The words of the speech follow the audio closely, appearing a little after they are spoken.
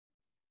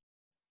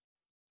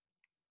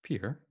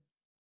Pierre,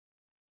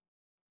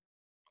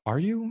 are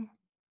you,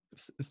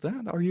 is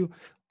that, are you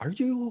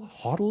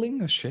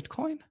hodling a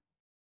shitcoin?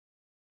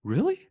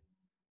 Really?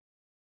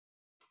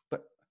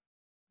 But,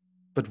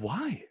 but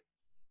why?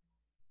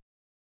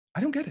 I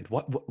don't get it.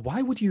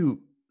 Why would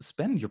you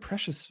spend your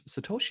precious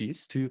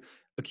Satoshis to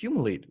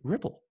accumulate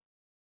Ripple?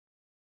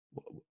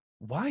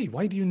 Why?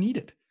 Why do you need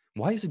it?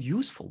 Why is it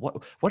useful?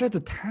 What are the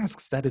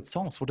tasks that it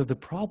solves? What are the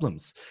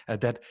problems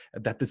that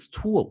this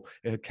tool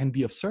can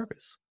be of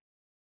service?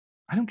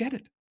 I don't get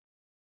it.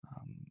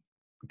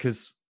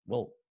 Because,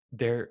 well,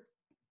 there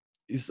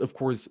is, of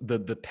course,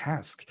 the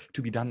task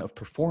to be done of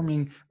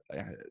performing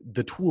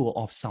the tool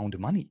of sound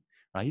money,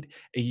 right?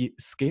 A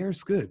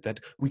scarce good that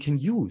we can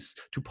use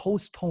to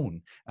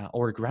postpone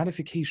our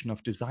gratification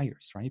of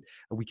desires, right?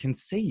 We can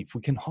save,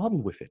 we can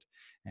hodl with it.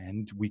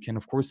 And we can,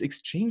 of course,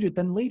 exchange it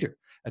then later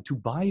to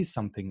buy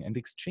something and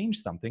exchange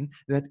something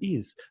that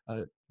is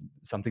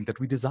something that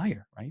we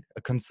desire, right?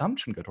 A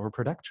consumption good or a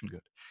production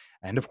good.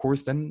 And of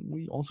course, then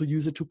we also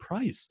use it to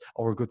price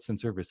our goods and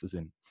services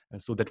in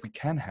so that we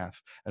can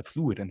have a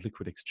fluid and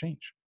liquid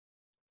exchange.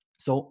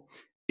 So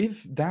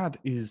if that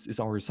is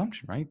our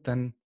assumption, right,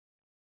 then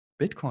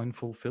Bitcoin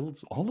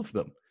fulfills all of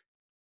them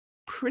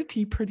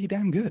pretty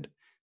damn good.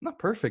 Not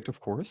perfect,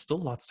 of course, still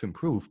lots to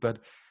improve, but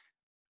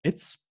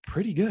it's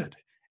pretty good.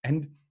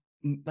 And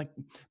like,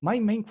 my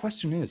main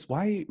question is,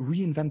 why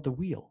reinvent the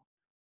wheel?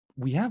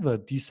 We have a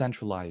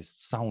decentralized,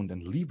 sound,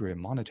 and libre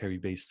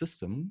monetary-based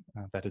system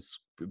that is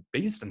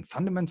based on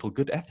fundamental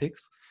good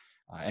ethics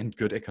and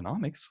good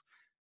economics.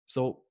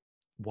 So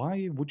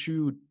why would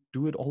you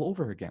do it all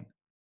over again?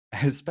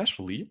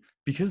 Especially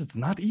because it's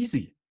not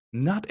easy,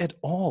 not at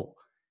all.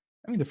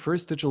 I mean, the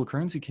first digital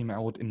currency came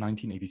out in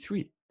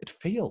 1983. It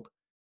failed.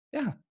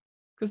 Yeah,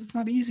 because it's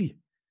not easy.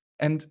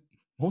 And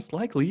most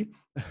likely,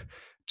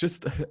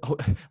 just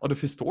out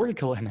of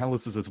historical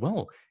analysis as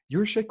well,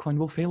 your shitcoin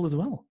will fail as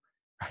well,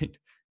 right?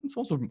 It's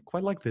also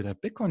quite likely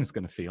that Bitcoin is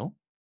going to fail.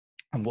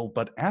 And well,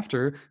 but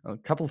after a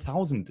couple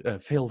thousand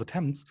failed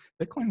attempts,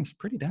 Bitcoin is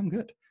pretty damn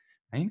good,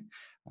 right?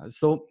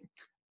 So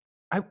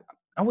I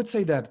would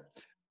say that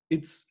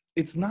it's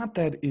not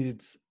that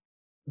it's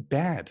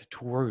bad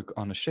to work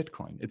on a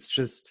shitcoin. It's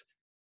just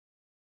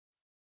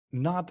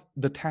not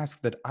the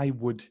task that I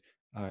would,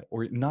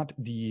 or not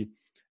the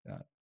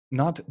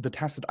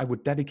task that I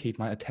would dedicate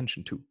my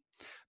attention to,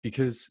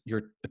 because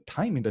your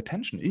time and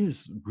attention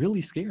is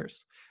really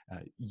scarce.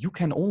 You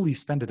can only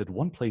spend it at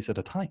one place at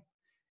a time,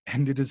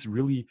 and it is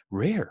really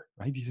rare,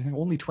 right? You have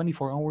only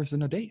 24 hours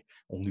in a day,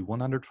 only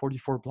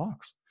 144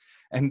 blocks,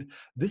 and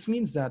this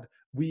means that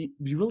we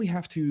really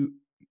have to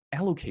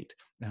allocate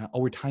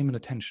our time and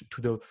attention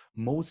to the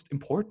most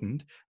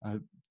important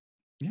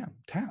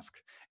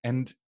task.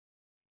 And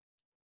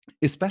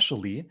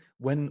especially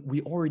when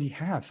we already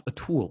have a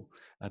tool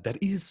that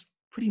is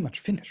pretty much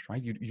finished,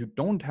 right? You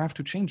don't have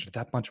to change it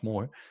that much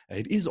more.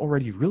 It is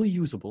already really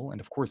usable, and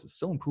of course, there's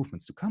still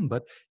improvements to come,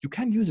 but you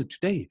can use it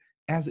today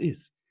as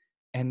is.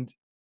 And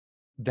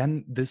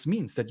then this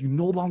means that you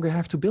no longer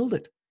have to build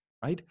it,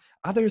 right?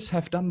 Others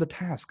have done the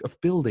task of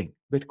building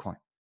Bitcoin.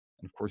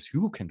 And of course,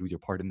 you can do your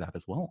part in that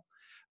as well.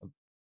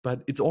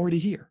 But it's already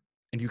here,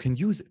 and you can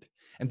use it.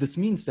 And this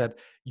means that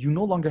you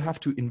no longer have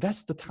to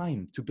invest the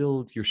time to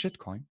build your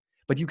shitcoin,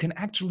 but you can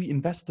actually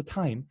invest the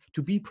time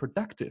to be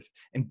productive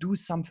and do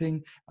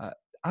something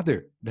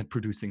other than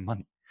producing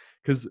money.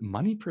 Because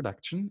money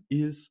production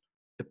is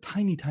a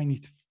tiny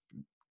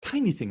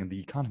thing in the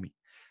economy.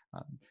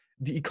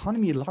 The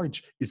economy at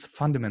large is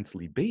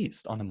fundamentally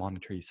based on a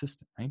monetary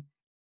system, right?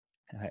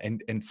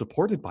 And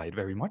supported by it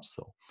very much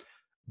so.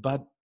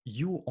 But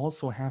you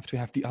also have to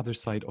have the other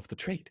side of the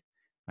trade,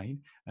 right?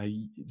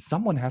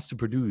 Someone has to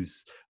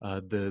produce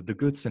the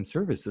goods and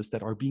services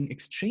that are being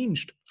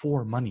exchanged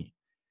for money.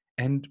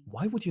 And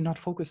why would you not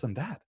focus on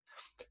that?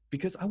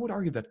 Because I would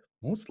argue that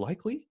most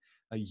likely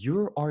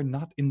you are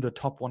not in the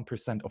top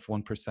 1% of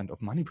 1%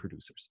 of money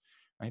producers,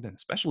 right? And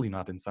especially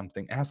not in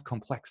something as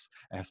complex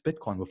as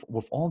Bitcoin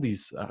with all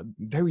these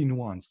very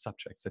nuanced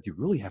subjects that you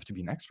really have to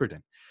be an expert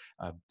in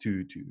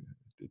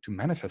to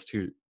manifest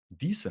here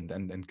decent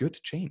and good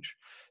change.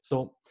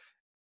 So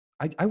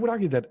I would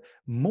argue that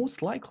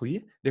most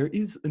likely there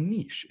is a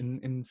niche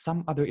in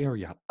some other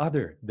area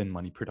other than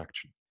money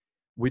production,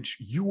 which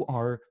you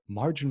are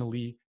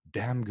marginally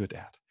damn good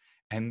at.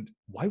 And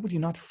why would you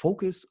not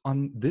focus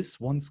on this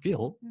one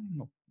skill,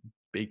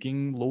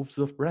 baking loaves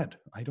of bread?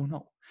 I don't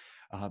know.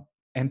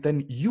 And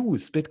then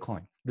use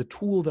Bitcoin, the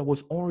tool that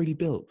was already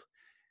built,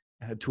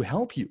 to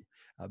help you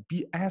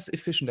be as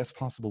efficient as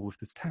possible with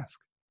this task.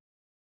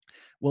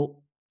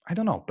 Well, I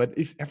don't know, but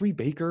if every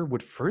baker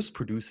would first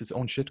produce his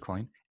own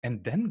shitcoin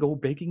and then go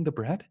baking the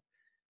bread,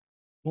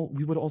 well,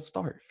 we would all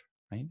starve,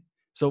 right?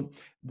 So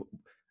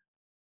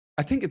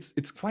I think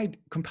it's quite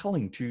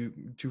compelling to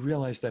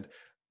realize that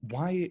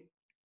why,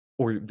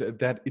 or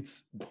that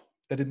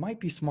it might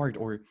be smart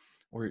or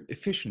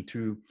efficient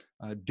to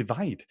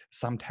divide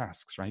some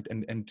tasks, right,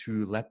 and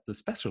to let the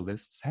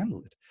specialists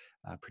handle it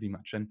pretty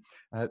much. And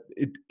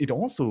it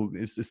also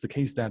is the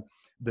case that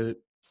the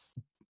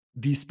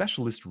these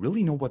specialists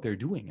really know what they're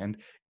doing, and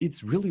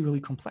it's really,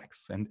 really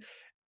complex. And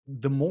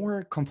the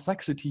more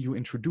complexity you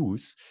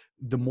introduce,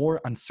 the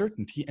more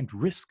uncertainty and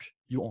risk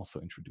you also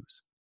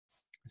introduce.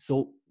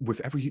 So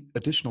with every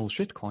additional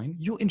shitcoin,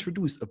 you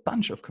introduce a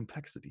bunch of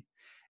complexity.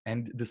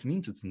 And this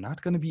means it's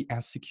not going to be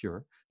as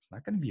secure, it's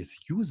not going to be as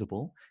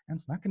usable, and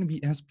it's not going to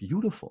be as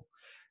beautiful.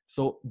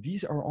 So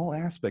these are all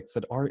aspects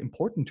that are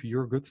important to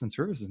your goods and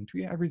services and to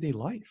your everyday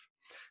life.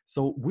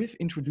 So with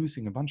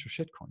introducing a bunch of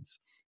shitcoins,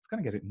 it's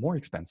going to get it more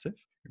expensive.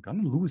 You're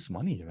going to lose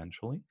money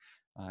eventually.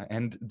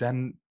 And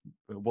then,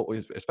 well,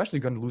 especially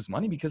going to lose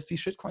money because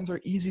these shitcoins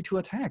are easy to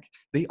attack.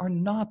 They are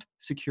not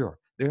secure.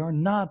 They are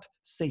not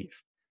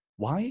safe.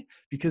 Why?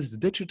 Because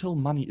digital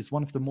money is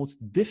one of the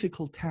most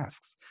difficult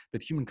tasks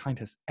that humankind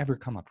has ever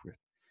come up with.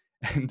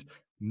 And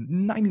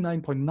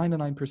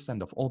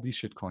 99.99% of all these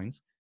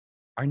shitcoins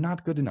are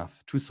not good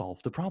enough to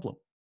solve the problem.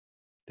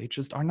 They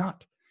just are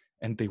not.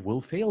 And they will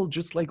fail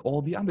just like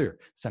all the other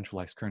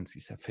centralized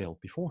currencies have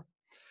failed before.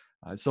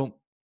 So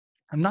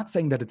I'm not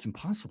saying that it's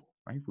impossible,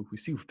 right? What we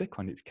see with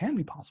Bitcoin, it can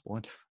be possible.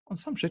 And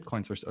some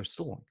shitcoins are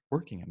still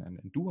working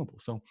and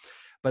doable. So,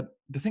 but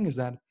the thing is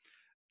that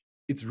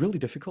it's really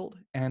difficult,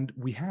 and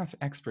we have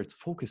experts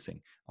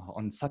focusing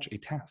on such a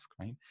task,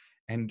 right?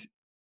 And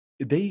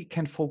they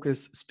can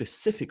focus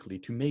specifically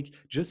to make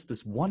just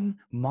this one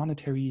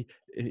monetary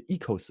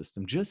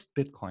ecosystem, just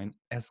Bitcoin,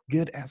 as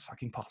good as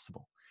fucking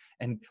possible.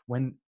 And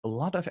when a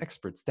lot of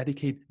experts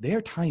dedicate their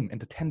time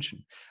and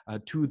attention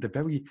to the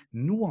very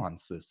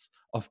nuances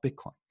of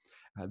Bitcoin,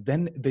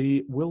 then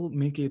they will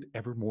make it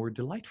ever more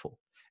delightful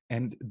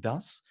and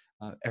thus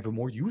ever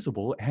more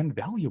usable and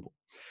valuable.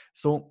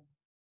 So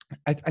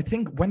I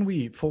think when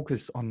we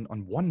focus on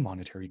one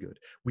monetary good,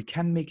 we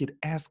can make it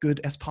as good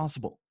as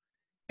possible.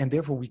 And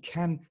therefore, we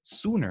can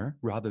sooner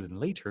rather than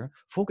later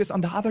focus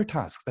on the other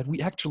tasks that we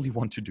actually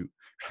want to do,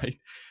 right?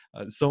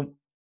 So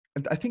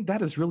I think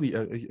that is really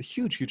a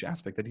huge, huge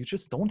aspect, that you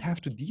just don't have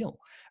to deal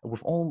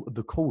with all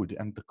the code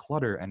and the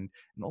clutter and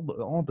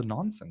all the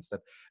nonsense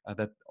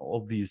that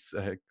all these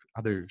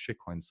other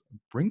shitcoins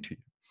bring to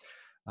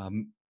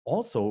you.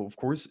 Also, of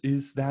course,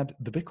 is that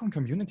the Bitcoin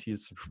community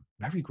is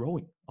very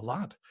growing a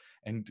lot.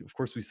 And of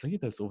course, we see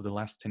this over the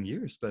last 10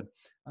 years, but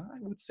I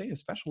would say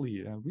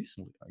especially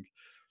recently, like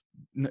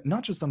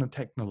not just on a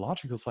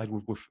technological side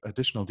with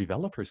additional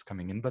developers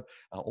coming in, but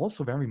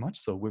also very much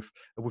so with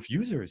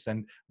users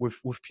and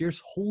with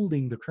peers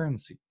holding the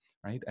currency,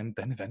 right? And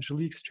then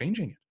eventually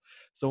exchanging it.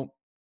 So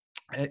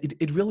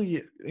it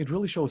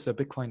really shows that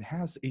Bitcoin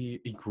has a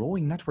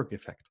growing network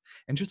effect.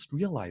 And just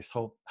realize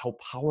how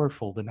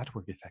powerful the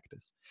network effect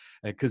is.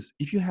 Because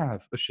if you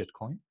have a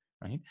shitcoin,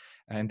 right,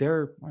 and there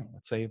are, well,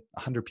 let's say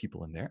 100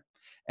 people in there,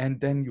 and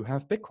then you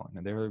have Bitcoin,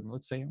 and there are,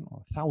 let's say,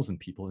 1,000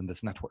 people in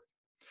this network.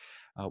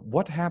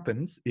 What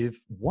happens if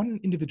one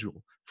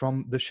individual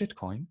from the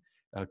shitcoin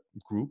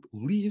group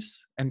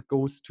leaves and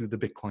goes to the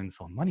Bitcoin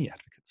Sound Money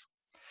advocates?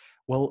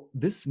 Well,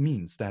 this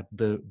means that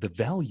the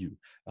value,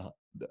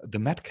 the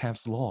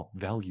Metcalfe's law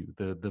value,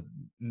 the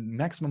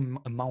maximum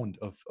amount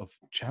of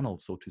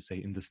channels, so to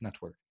say, in this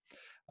network,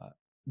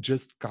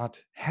 just got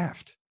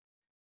halved.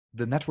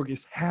 The network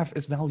is half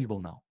as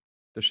valuable now,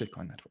 the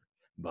shitcoin network.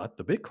 But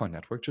the Bitcoin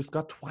network just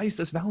got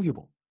twice as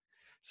valuable.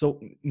 So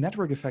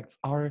network effects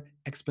are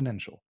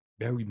exponential,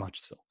 very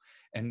much so.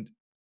 And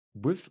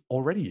with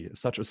already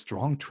such a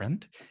strong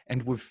trend,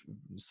 and with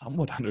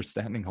somewhat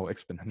understanding how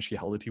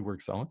exponentiality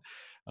works out,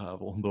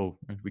 although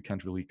we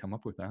can't really come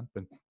up with that,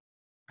 but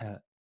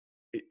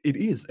it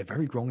is a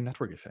very growing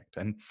network effect.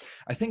 And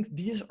I think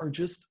these are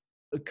just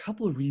a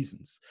couple of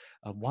reasons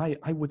why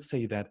I would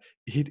say that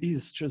it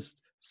is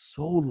just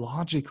so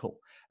logical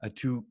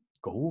to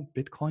go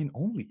Bitcoin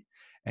only,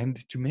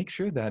 and to make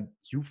sure that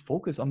you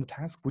focus on the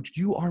task which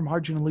you are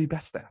marginally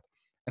best at,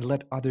 and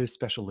let other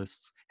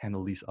specialists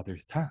handle these other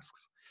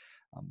tasks.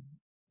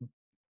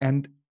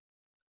 And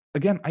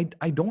again,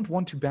 I don't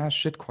want to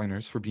bash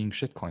shitcoiners for being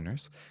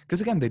shitcoiners,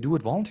 because again, they do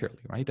it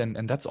voluntarily, right?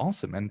 And that's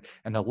awesome. And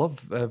I love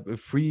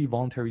free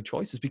voluntary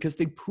choices, because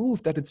they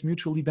prove that it's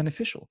mutually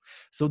beneficial.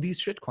 So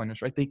these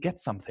shitcoiners, right, they get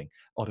something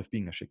out of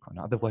being a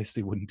shitcoiner. Otherwise,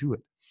 they wouldn't do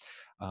it.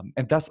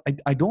 And thus,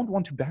 I don't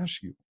want to bash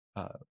you.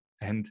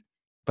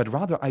 But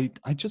rather,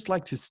 I just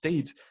like to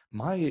state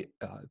my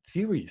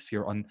theories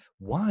here on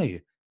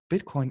why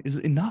Bitcoin is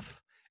enough,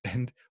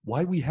 and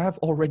why we have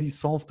already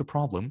solved the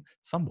problem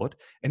somewhat,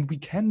 and we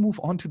can move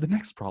on to the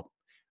next problem.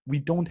 We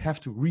don't have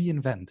to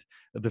reinvent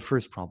the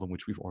first problem,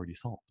 which we've already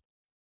solved.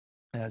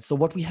 So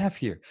what we have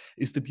here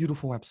is the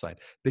beautiful website,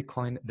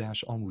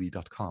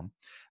 bitcoin-only.com.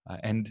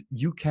 And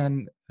you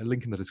can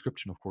link in the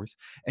description, of course.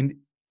 And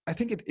I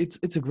think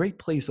it's a great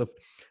place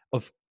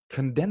of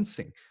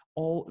condensing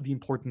all the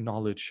important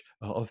knowledge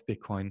of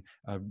Bitcoin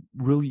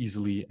really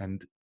easily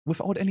and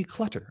without any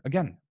clutter.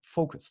 Again,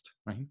 focused,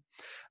 right?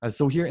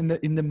 So here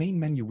in the main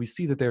menu, we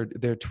see that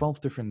there are 12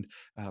 different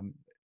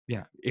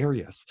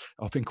areas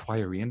of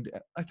inquiry, and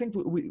I think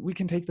we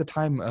can take the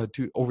time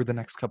to over the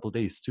next couple of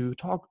days to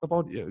talk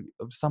about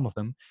some of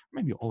them,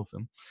 maybe all of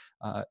them,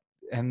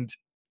 and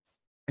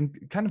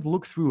kind of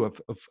look through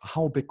of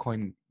how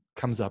Bitcoin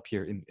comes up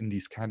here in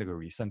these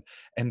categories,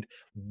 and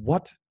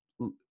what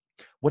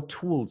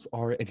tools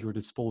are at your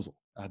disposal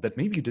that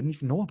maybe you didn't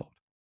even know about.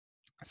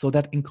 So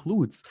that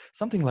includes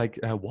something like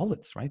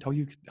wallets, right? How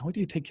do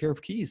you take care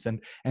of keys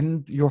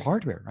and your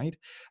hardware, right?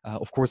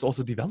 Of course,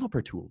 also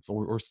developer tools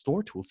or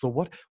store tools. So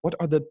what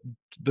are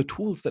the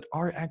tools that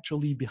are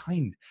actually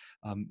behind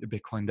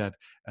Bitcoin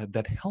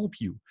that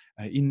help you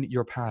in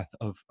your path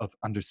of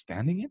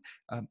understanding it,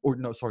 or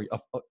no, sorry,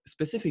 of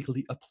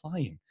specifically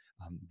applying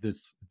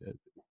this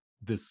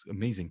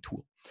amazing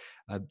tool.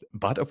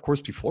 But of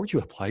course, before you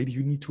apply it,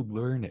 you need to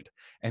learn it.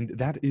 And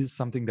that is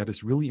something that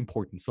is really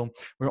important. So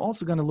we're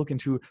also going to look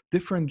into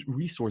different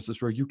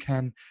resources where you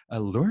can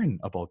learn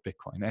about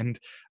Bitcoin, and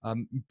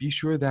be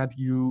sure that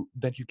you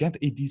get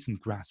a decent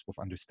grasp of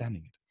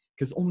understanding it.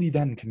 Because only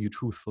then can you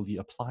truthfully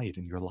apply it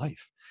in your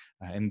life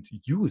and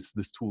use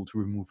this tool to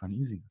remove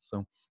uneasiness.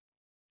 So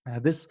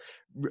this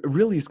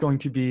really is going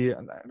to be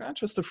not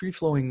just a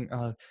free-flowing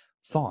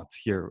thought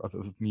here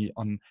of me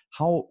on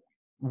how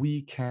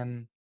we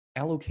can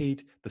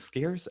allocate the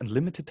scarce and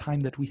limited time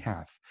that we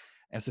have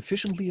as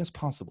efficiently as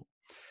possible,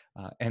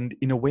 and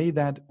in a way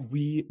that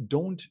we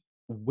don't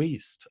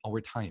waste our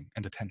time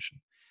and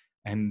attention.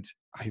 And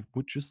I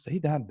would just say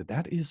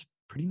that is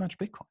pretty much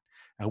Bitcoin.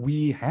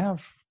 We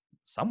have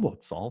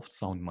somewhat solved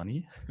sound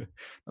money.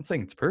 Not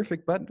saying it's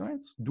perfect, but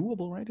it's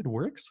doable, right? It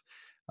works.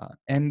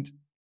 And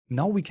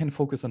now we can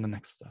focus on the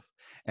next stuff.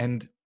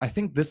 And I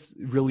think this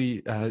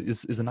really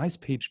is a nice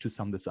page to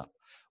sum this up.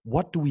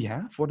 What do we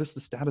have? What is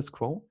the status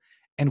quo?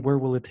 And where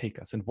will it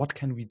take us? And what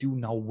can we do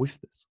now with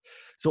this?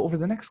 So over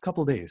the next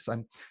couple of days,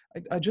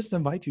 I just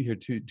invite you here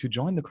to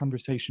join the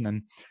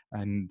conversation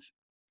and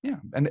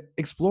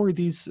explore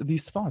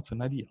these thoughts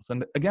and ideas.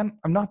 And again,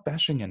 I'm not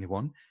bashing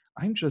anyone.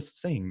 I'm just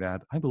saying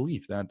that I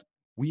believe that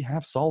we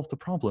have solved the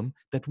problem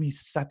that we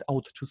set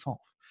out to solve.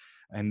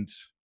 And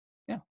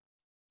yeah,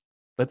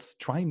 let's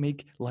try and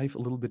make life a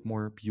little bit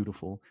more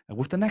beautiful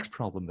with the next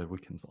problem that we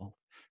can solve,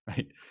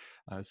 right?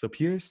 So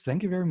Piers,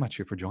 thank you very much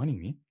here for joining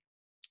me.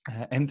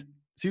 And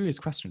serious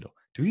question though,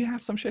 do you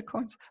have some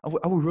shitcoins?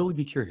 I would really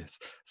be curious.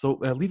 So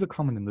leave a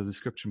comment in the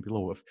description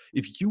below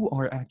if you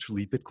are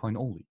actually Bitcoin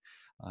only,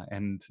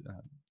 and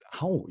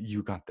how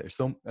you got there.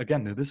 So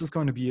again, this is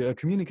going to be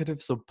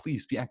communicative, so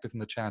please be active in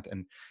the chat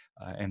and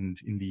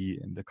in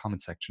the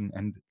comment section,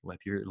 and let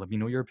me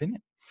know your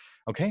opinion.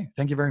 Okay,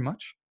 thank you very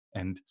much,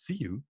 and see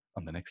you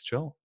on the next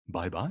show.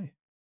 Bye bye.